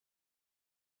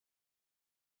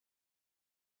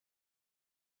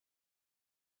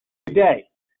Good day.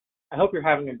 I hope you're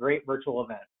having a great virtual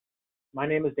event. My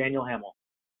name is Daniel Hamill.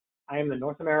 I am the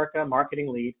North America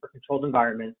Marketing Lead for Controlled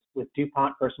Environments with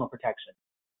DuPont Personal Protection.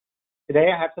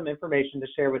 Today I have some information to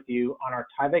share with you on our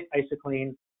Tyvek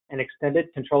IsoClean and Extended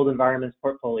Controlled Environments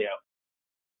portfolio.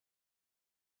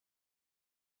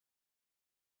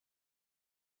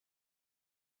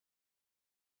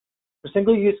 For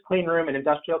single-use cleanroom and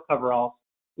industrial coveralls,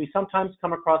 we sometimes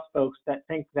come across folks that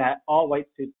think that all white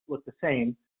suits look the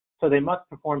same, so they must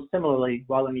perform similarly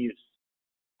while in use.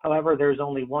 However, there is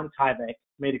only one Tyvek,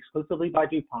 made exclusively by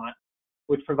DuPont,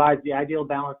 which provides the ideal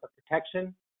balance of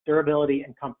protection, durability,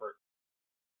 and comfort.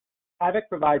 Tyvek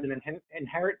provides an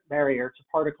inherent barrier to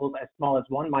particles as small as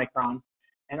 1 micron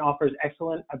and offers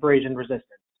excellent abrasion resistance.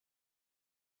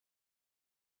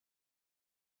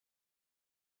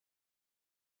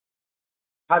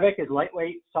 Tyvek is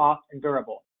lightweight, soft, and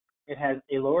durable. It has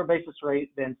a lower basis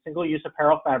rate than single-use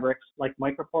apparel fabrics like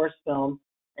microporous film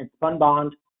and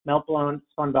spun-bond, melt-blown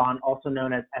spun-bond, also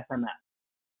known as SMS.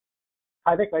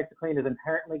 Tyvek IsoClean is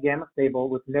inherently gamma-stable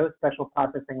with no special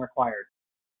processing required.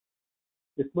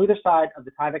 The smoother side of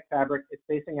the Tyvek fabric is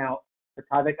facing out for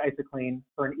Tyvek IsoClean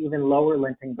for an even lower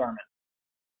linting garment.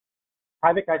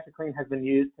 Tyvek IsoClean has been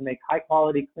used to make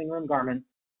high-quality cleanroom garments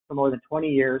for more than 20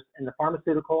 years in the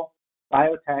pharmaceutical,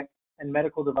 biotech, and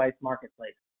medical device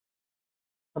marketplace.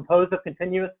 Composed of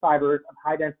continuous fibers of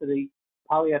high-density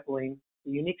polyethylene,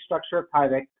 the unique structure of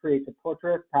Tyvek creates a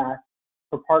tortuous path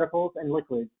for particles and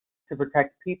liquids to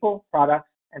protect people, products,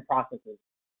 and processes.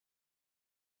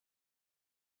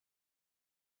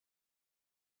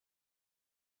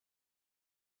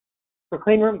 For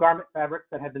cleanroom garment fabrics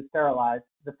that have been sterilized,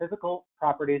 the physical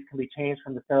properties can be changed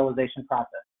from the sterilization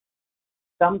process.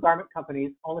 Some garment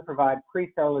companies only provide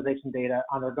pre-sterilization data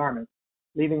on their garments,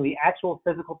 leaving the actual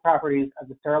physical properties of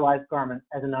the sterilized garment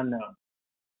as an unknown.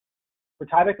 For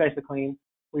Tyvek IsoClean,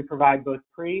 we provide both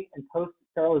pre- and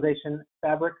post-sterilization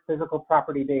fabric physical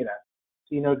property data,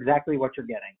 so you know exactly what you're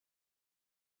getting.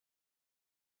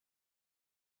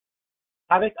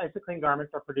 Tyvek IsoClean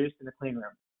garments are produced in the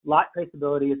cleanroom. Lot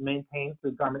traceability is maintained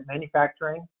through garment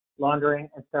manufacturing, laundering,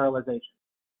 and sterilization.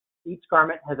 Each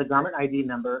garment has a garment ID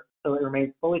number, so it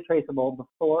remains fully traceable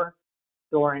before,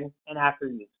 during, and after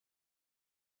use.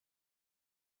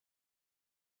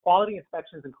 Quality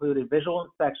inspections include a visual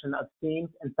inspection of seams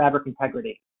and fabric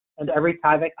integrity, and every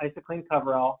Tyvek IsoClean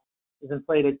coverall is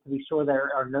inflated to be sure there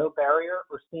are no barrier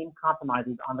or seam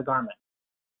compromises on the garment.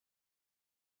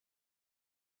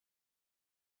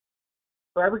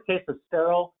 For every case of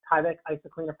sterile Tyvek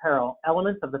IsoClean apparel,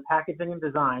 elements of the packaging and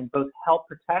design both help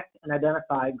protect and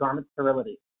identify garment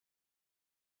sterility.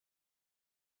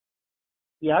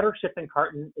 The outer shipping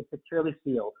carton is securely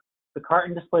sealed. The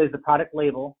carton displays the product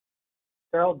label,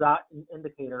 sterile dot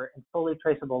indicator, and fully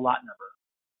traceable lot number.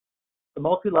 The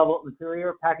multi-level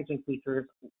interior packaging features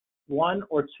 1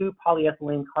 or 2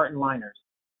 polyethylene carton liners.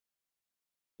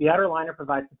 The outer liner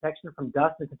provides protection from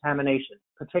dust and contamination,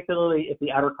 particularly if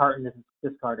the outer carton is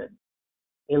discarded.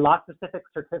 A lot-specific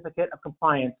certificate of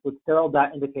compliance with sterile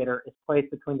dot indicator is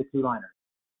placed between the 2 liners.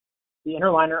 The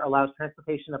inner liner allows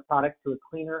transportation of product to a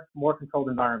cleaner, more controlled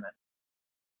environment.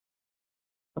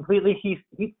 Completely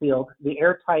heat-sealed, the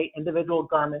airtight individual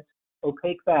garment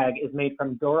opaque bag is made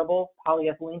from durable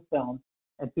polyethylene film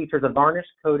and features a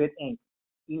varnish-coated ink,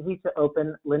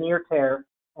 easy-to-open linear tear,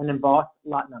 and embossed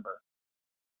lot number.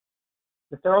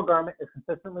 The sterile garment is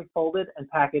consistently folded and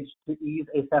packaged to ease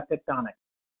aseptic donning.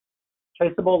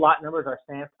 Traceable lot numbers are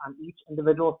stamped on each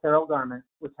individual sterile garment,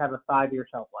 which have a 5-year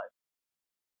shelf life.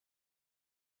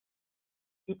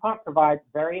 DuPont provides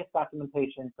various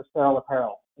documentation for sterile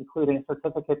apparel, including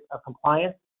certificates of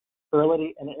compliance,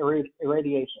 sterility, and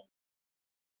irradiation.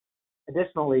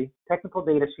 Additionally, technical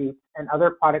data sheets and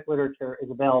other product literature is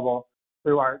available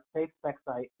through our Safe Spec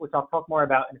site, which I'll talk more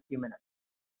about in a few minutes.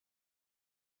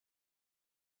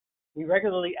 We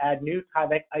regularly add new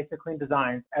Tyvek IsoClean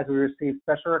designs as we receive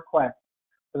special requests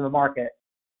from the market,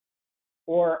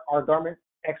 or our garment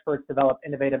experts develop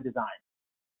innovative designs.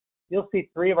 You'll see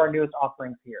 3 of our newest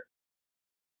offerings here.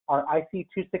 Our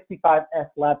IC265S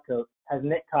lab coat has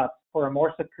knit cuffs for a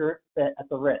more secure fit at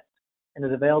the wrist and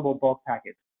is available bulk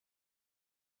package.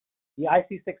 The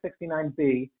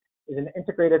IC669B is an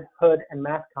integrated hood and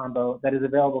mask combo that is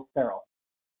available sterile.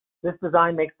 This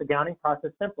design makes the gowning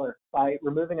process simpler by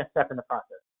removing a step in the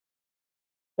process.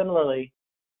 Similarly,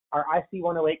 our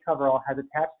IC108 coverall has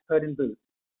attached hood and boots,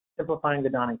 simplifying the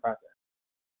donning process.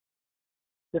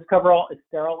 This coverall is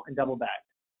sterile and double bagged.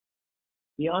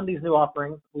 Beyond these new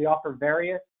offerings, we offer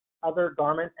various other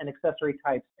garment and accessory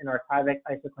types in our Tyvek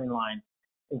IsoClean line,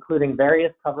 including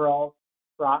various coveralls,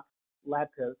 frocks, lab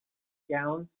coats,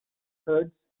 gowns,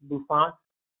 hoods, bouffants,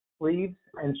 sleeves,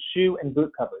 and shoe and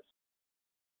boot covers.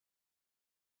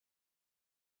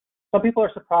 Some people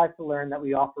are surprised to learn that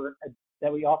we offer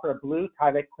a blue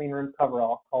Tyvek cleanroom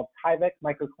coverall called Tyvek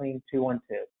MicroClean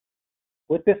 212.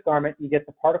 With this garment, you get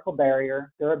the particle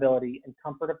barrier, durability, and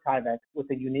comfort of Tyvek with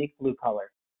a unique blue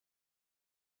color.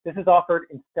 This is offered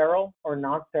in sterile or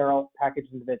non-sterile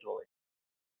packaged individually.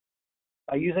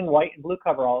 By using white and blue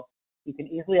coveralls, you can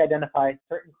easily identify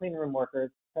certain cleanroom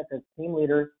workers, such as team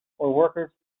leaders or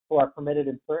workers who are permitted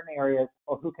in certain areas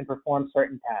or who can perform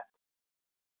certain tasks.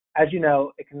 As you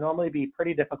know, it can normally be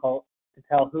pretty difficult to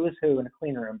tell who is who in a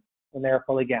cleanroom when they are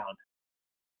fully gowned.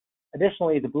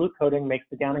 Additionally, the blue coating makes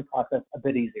the gowning process a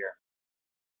bit easier.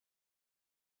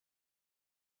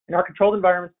 In our controlled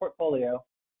environments portfolio,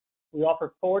 we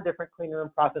offer 4 different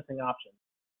cleanroom processing options,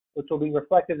 which will be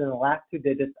reflected in the last 2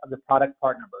 digits of the product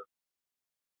part number.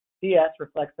 CS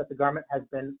reflects that the garment has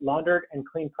been laundered and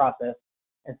clean processed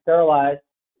and sterilized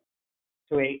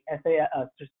to a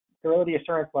sterility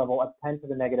assurance level of 10 to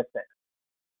the negative 6.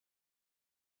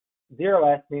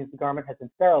 0S means the garment has been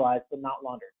sterilized but not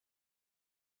laundered.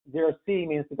 0C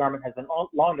means the garment has been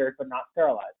laundered but not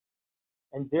sterilized.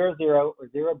 And 00 or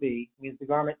 0B means the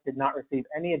garment did not receive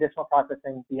any additional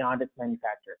processing beyond its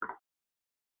manufacture.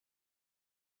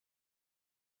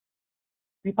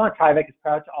 DuPont Tyvek is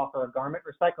proud to offer a garment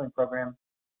recycling program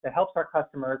that helps our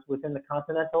customers within the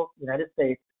continental United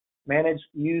States manage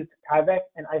used Tyvek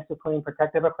and IsoClean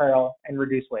protective apparel and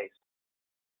reduce waste.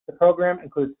 The program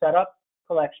includes setup,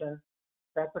 collection,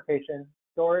 transportation,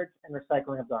 storage, and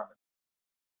recycling of garments.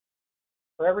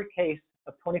 For every case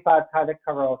of 25 Tyvek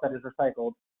coveralls that is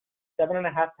recycled,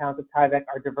 7.5 pounds of Tyvek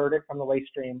are diverted from the waste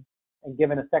stream and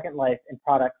given a second life in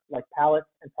products like pallets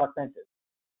and park benches.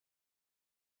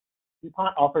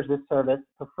 DuPont offers this service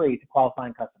for free to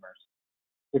qualifying customers.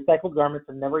 Recycled garments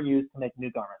are never used to make new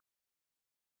garments.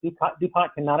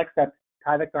 DuPont cannot accept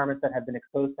Tyvek garments that have been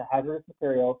exposed to hazardous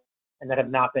materials and that have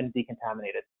not been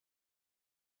decontaminated.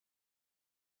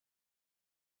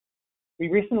 We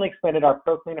recently expanded our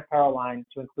ProClean apparel line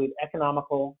to include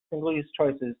economical, single-use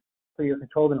choices for your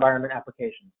controlled environment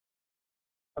applications.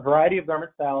 A variety of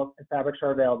garment styles and fabrics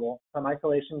are available, from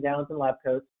isolation gowns and lab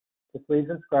coats to sleeves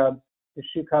and scrubs to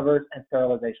shoe covers and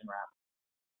sterilization wrap.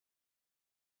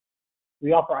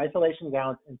 We offer isolation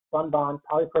gowns in Spun-Bond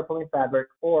polypropylene fabric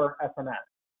or SMS,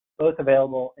 both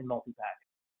available in multi-pack.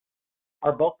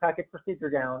 Our bulk package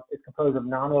procedure gown is composed of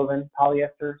non-woven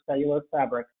polyester cellulose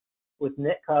fabric with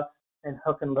knit cuffs and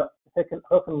hook and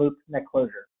loop neck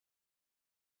closure.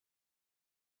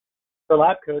 For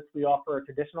lab coats, we offer a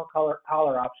traditional collar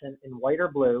option in white or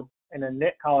blue and a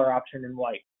knit collar option in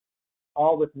white,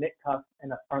 all with knit cuffs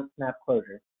and a front snap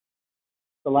closure.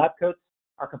 The lab coats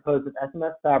are composed of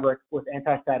SMS fabric with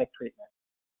anti-static treatment.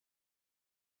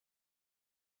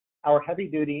 Our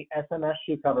heavy-duty SMS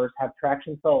shoe covers have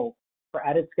traction soles for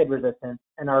added skid resistance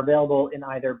and are available in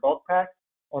either bulk pack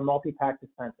or multi-pack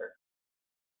dispenser.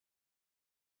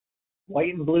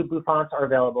 White and blue bouffants are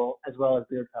available, as well as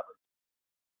beard covers.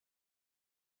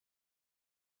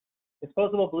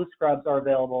 Disposable blue scrubs are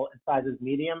available in sizes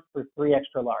medium through 3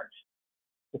 extra large.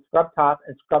 The scrub top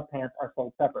and scrub pants are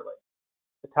sold separately.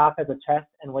 The top has a chest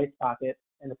and waist pocket,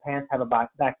 and the pants have a back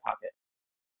pocket.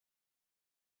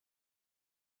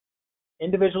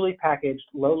 Individually packaged,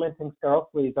 low-linting sterile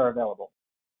sleeves are available.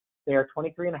 They are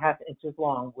 23.5 inches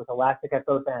long with elastic at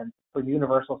both ends for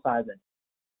universal sizing.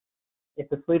 If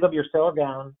the sleeve of your sterile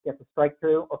gown gets a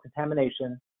strike-through or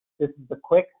contamination, this is the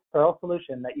quick, sterile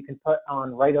solution that you can put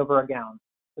on right over a gown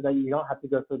so that you don't have to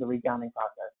go through the regowning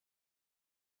process.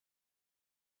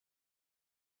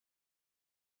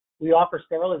 We offer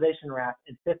sterilization wrap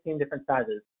in 15 different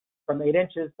sizes, from 8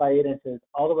 inches by 8 inches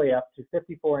all the way up to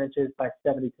 54 inches by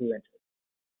 72 inches.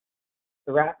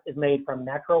 The wrap is made from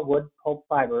natural wood pulp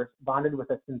fibers bonded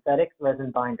with a synthetic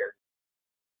resin binder.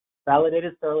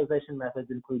 Validated sterilization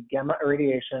methods include gamma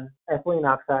irradiation, ethylene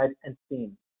oxide, and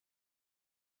steam.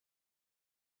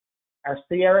 Our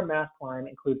Sierra mask line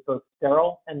includes both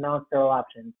sterile and non-sterile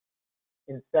options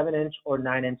in 7-inch or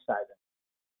 9-inch sizing.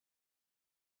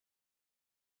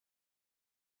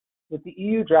 With the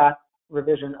EU draft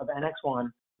revision of Annex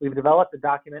 1, we've developed a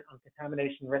document on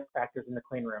contamination risk factors in the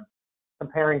cleanroom,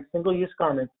 comparing single-use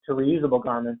garments to reusable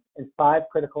garments in 5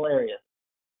 critical areas: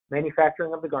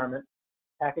 manufacturing of the garment,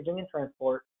 packaging and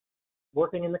transport,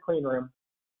 working in the cleanroom,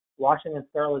 washing and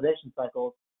sterilization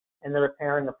cycles, and the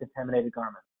repairing of contaminated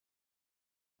garments.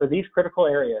 For these critical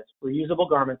areas, reusable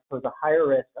garments pose a higher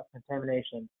risk of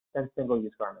contamination than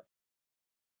single-use garments.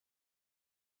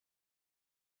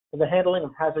 For the handling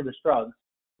of hazardous drugs,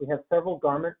 we have several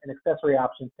garment and accessory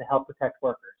options to help protect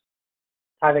workers.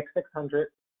 Tyvek 600,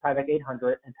 Tyvek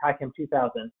 800, and Tychem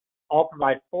 2000 all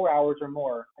provide 4 hours or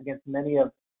more against many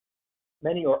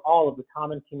or all of the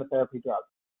common chemotherapy drugs.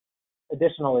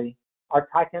 Additionally, our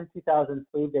Tychem 2000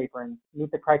 sleeved aprons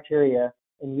meet the criteria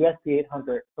in USP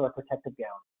 800 for a protective gown.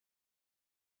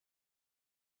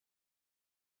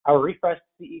 Our refreshed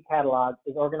CE catalog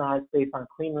is organized based on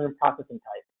cleanroom processing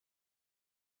type.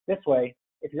 This way,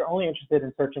 if you're only interested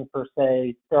in searching for,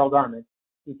 say, sterile garments,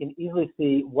 you can easily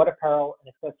see what apparel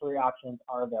and accessory options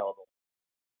are available.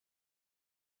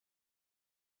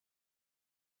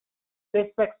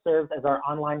 SafeSpec serves as our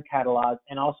online catalog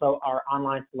and also our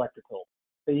online selector tool,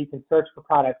 so you can search for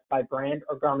products by brand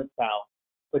or garment style,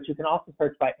 but you can also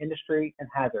search by industry and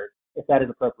hazard if that is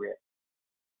appropriate.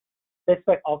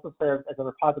 SafeSpec also serves as a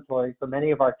repository for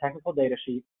many of our technical data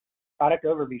sheets, product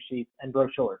overview sheets, and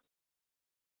brochures.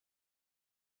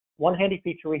 One handy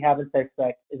feature we have in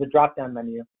SafeSpec is a drop-down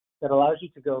menu that allows you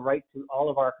to go right to all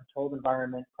of our controlled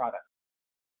environment products.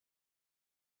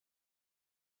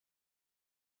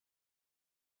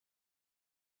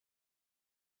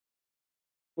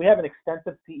 We have an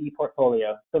extensive CE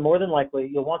portfolio, so more than likely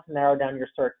you'll want to narrow down your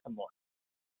search some more.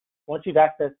 Once you've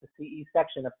accessed the CE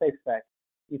section of SafeSpec,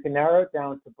 you can narrow it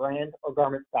down to brand or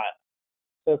garment style.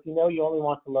 So if you know you only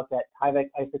want to look at Tyvek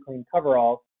IsoClean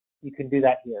coveralls, you can do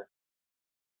that here.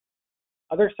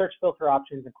 Other search filter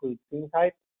options include seam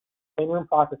type, cleanroom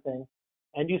processing,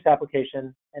 end-use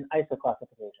application, and ISO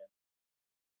classification.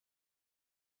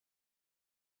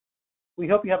 We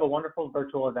hope you have a wonderful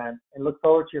virtual event and look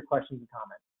forward to your questions and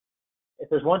comments. If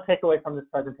there's one takeaway from this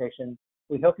presentation,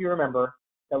 we hope you remember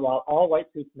that while all white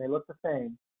suits may look the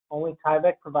same, only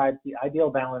Tyvek provides the ideal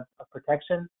balance of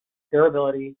protection,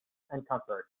 durability, and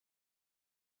comfort.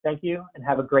 Thank you and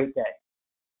have a great day.